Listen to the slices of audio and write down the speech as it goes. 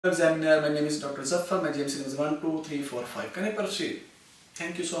Examiner, my name is Dr. Zafar, my GMC is 1, 2, 3, 4, 5. Can I proceed?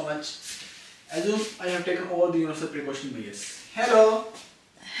 Thank you so much. Assume I have taken all the universal precaution measures. Hello.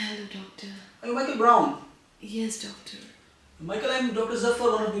 Hello, doctor. Are you Michael Brown? Yes, doctor. Michael, I am Dr.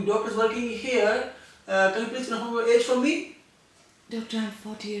 Zafar, one of the doctors working here. Can you please confirm your age for me? Doctor, I'm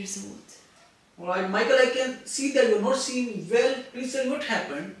 40 years old. Alright, Michael, I can see that you are not seeing well. Please tell me what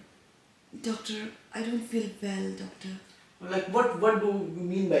happened. Doctor, I don't feel well, doctor. Like what do you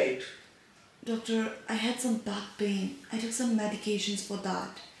mean by it? Doctor, I had some back pain. I took some medications for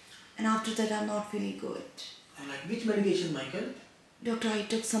that. And after that, I'm not feeling good. Like which medication, Michael? Doctor, I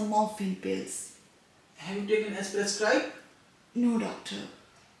took some morphine pills. Have you taken as prescribed? No, doctor.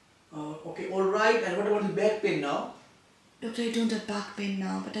 Okay, alright. And what about the back pain now? Doctor, I don't have back pain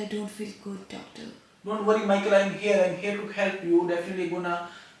now, but I don't feel good, doctor. Don't worry, Michael, I'm here to help you. Definitely gonna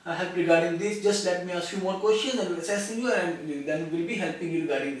help regarding this. Just let me ask you more questions and we'll assess you and then we'll be helping you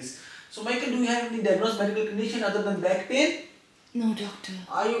regarding this. So, Michael, do you have any diagnosed medical condition other than back pain? No, doctor.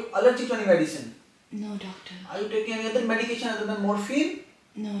 Are you allergic to any medicine? No, doctor. Are you taking any other medication other than morphine?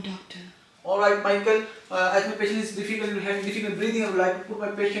 No, doctor. Alright, Michael, as my patient is having difficult breathing, I would like to put my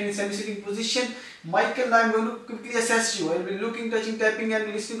patient in semi-sitting position. Michael, now I'm going to quickly assess you. I will be looking, touching, tapping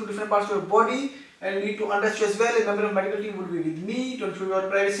and listening to different parts of your body. And you need to understand you as well. A member of medical team will be with me to ensure your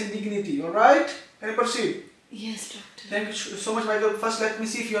privacy and dignity. Alright? Can I proceed? Yes, doctor. Thank you so much, Michael. First, let me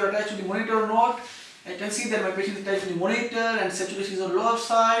see if you are attached to the monitor or not. I can see that my patient is attached to the monitor and saturation is on lower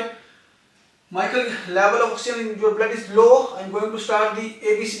side. Michael, level of oxygen in your blood is low. I'm going to start the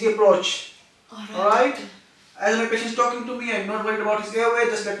ABCDE approach. Alright? As my patient is talking to me, I'm not worried about his airway.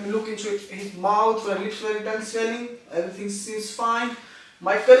 Just let me look into his mouth, lips swelling, tongue swelling. Everything seems fine.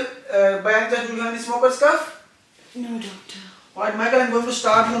 Michael, by any chance, do you have any smoker's cough? No, doctor. Alright, Michael, I'm going to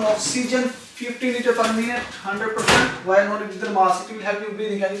start you on oxygen 50 liters per minute, 100%. While not with the mask, it will help you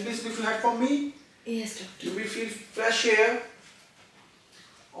breathing. Can you please lift your head for me? Yes, doctor. You will feel fresh air.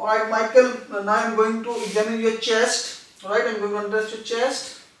 Alright, Michael, now I'm going to examine your chest. Alright, I'm going to undress your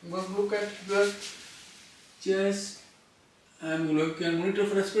chest. I'm going to look at your chest. I'm going to look and monitor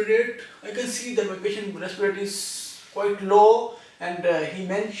for respiratory rate. I can see that my patient respiratory rate is quite low. And he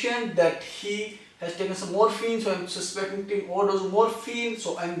mentioned that he has taken some morphine, so I'm suspecting overdose of morphine.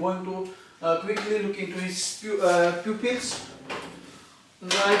 So I'm going to quickly look into his pupils.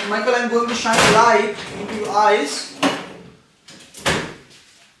 Right, Michael, I'm going to shine light into your eyes.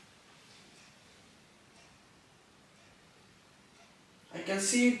 I can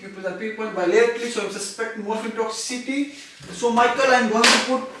see pupils are pinpoint bilaterally, so I'm suspecting morphine toxicity. So Michael, I'm going to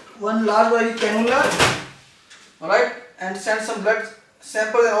put one large body cannula. Alright. And send some blood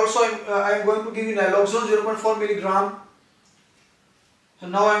samples, and also I am going to give you Naloxone 0.4 milligram. So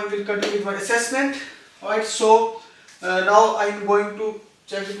now I will continue with my assessment. Alright, so now I am going to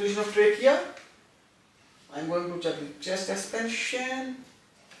check the position of trachea. I am going to check the chest expansion.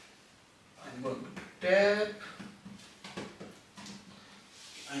 I am going to tap.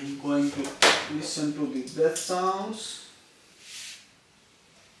 I am going to listen to the breath sounds.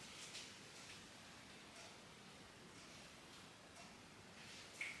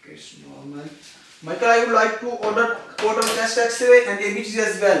 It's normal. Michael, I would like to order total chest X-ray and ABCDE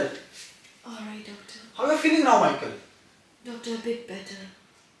as well. Alright, doctor. How are you feeling now, Michael? Doctor, a bit better.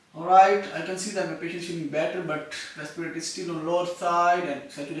 Alright, I can see that my patient is feeling better, but respiratory is still on lower side and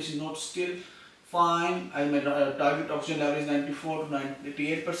saturation is not still fine. My target oxygen level is 94 to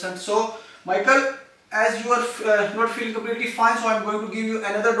 98%. So, Michael, as you are not feeling completely fine, so I am going to give you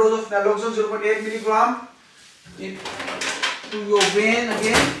another dose of Naloxone 0.8 milligram into your vein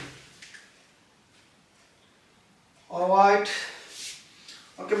again. Alright.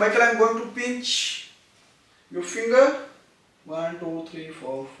 Okay, Michael, I'm going to pinch your finger. 1, 2, 3,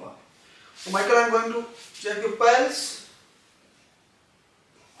 4, 5. So, Michael, I'm going to check your pulse.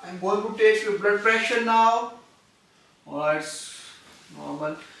 I'm going to take your blood pressure now. Alright,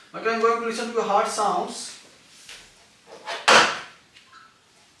 normal. Michael, I'm going to listen to your heart sounds.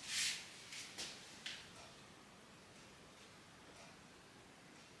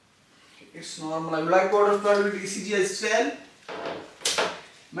 It's normal. I would like to order 12 ECG as well.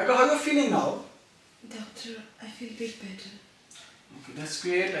 Michael, how are you feeling now? Doctor, I feel a bit better. Okay, that's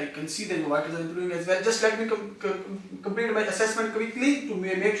great. I can see that your vitals are improving as well. Just let me complete my assessment quickly to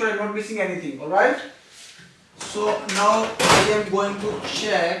make sure I'm not missing anything. Alright? So now I am going to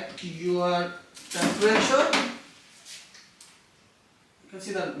check your temperature. You can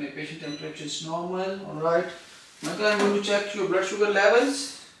see that my patient temperature is normal. Alright? Michael, I'm going to check your blood sugar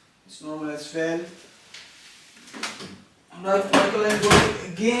levels. It's normal as well. Alright, Michael, I'm going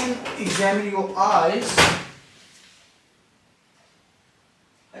to again examine your eyes.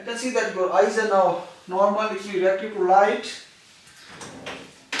 I I can see that your eyes are now normal. It will react to light.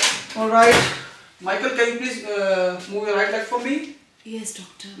 Alright. Michael, can you please move your right leg for me? Yes,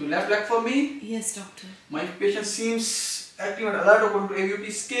 doctor. Your left leg for me? Yes, doctor. My patient seems active and alert according to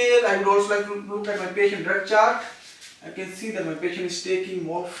ABCDE scale. I would also like to look at my patient drug chart. I can see that my patient is taking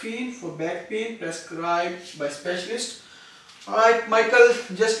morphine for back pain prescribed by specialist. Alright, Michael,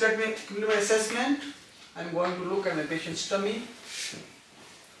 just let me give my assessment. I'm going to look at my patient's tummy.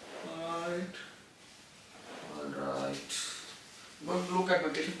 Alright. I'm going to look at my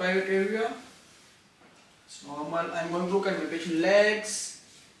patient private area. It's normal. I'm going to look at my patient legs.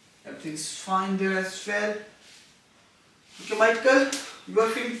 Everything's fine there as well. Okay, Michael, you are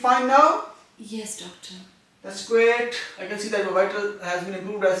feeling fine now? Yes, doctor. That's great. I can see that your vital has been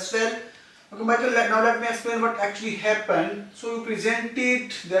improved as well. Okay, Michael, now let me explain what actually happened. So you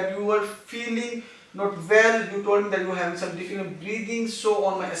presented that you were feeling not well. You told me that you were having some difficult breathing. So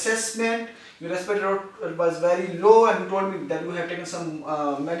on my assessment, your respiratory was very low, and you told me that you have taken some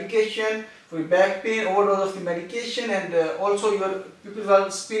medication for your back pain, overdose of the medication, and also your pupils were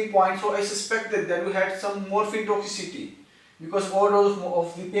pinpoint. So I suspected that you had some morphine toxicity because overdose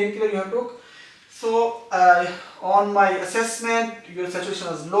of the painkiller you have took. So on my assessment, your saturation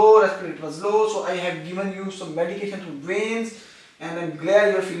was low, respiratory rate was low, so I have given you some medication to veins, and I'm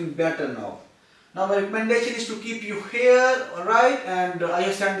glad you're feeling better now. Now my recommendation is to keep you here, alright, and I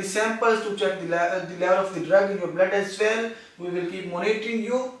have sent the samples to check the level of the drug in your blood as well. We will keep monitoring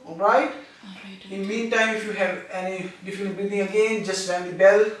you, alright. In meantime, if you have any difficult breathing again, just ring the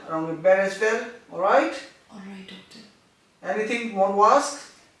bell around your bed as well, alright. Alright, doctor. Anything you want to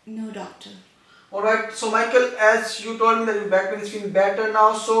ask? No, doctor. Alright, so Michael, as you told me that your back pain is feeling better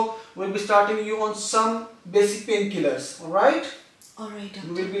now, so we'll be starting you on some basic painkillers, alright? Alright, doctor.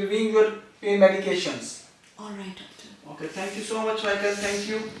 We will be reviewing your pain medications. Alright, doctor. Okay, thank you so much, Michael, thank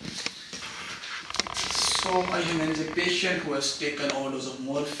you. So I have managed a patient who has taken overdose of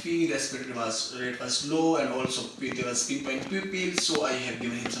morphine, respiratory rate was low, and also there was pinpoint pupils, so I have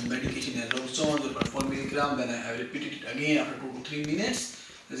given him some medication, Naloxone, 0.4 mg, then I have repeated it again after 2 to 3 minutes.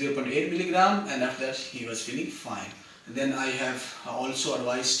 0.8 mg, and after that he was feeling fine. And then I have also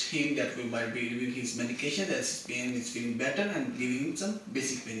advised him that we might be reviewing his medication as his pain is feeling better and giving him some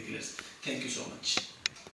basic painkillers. Thank you so much.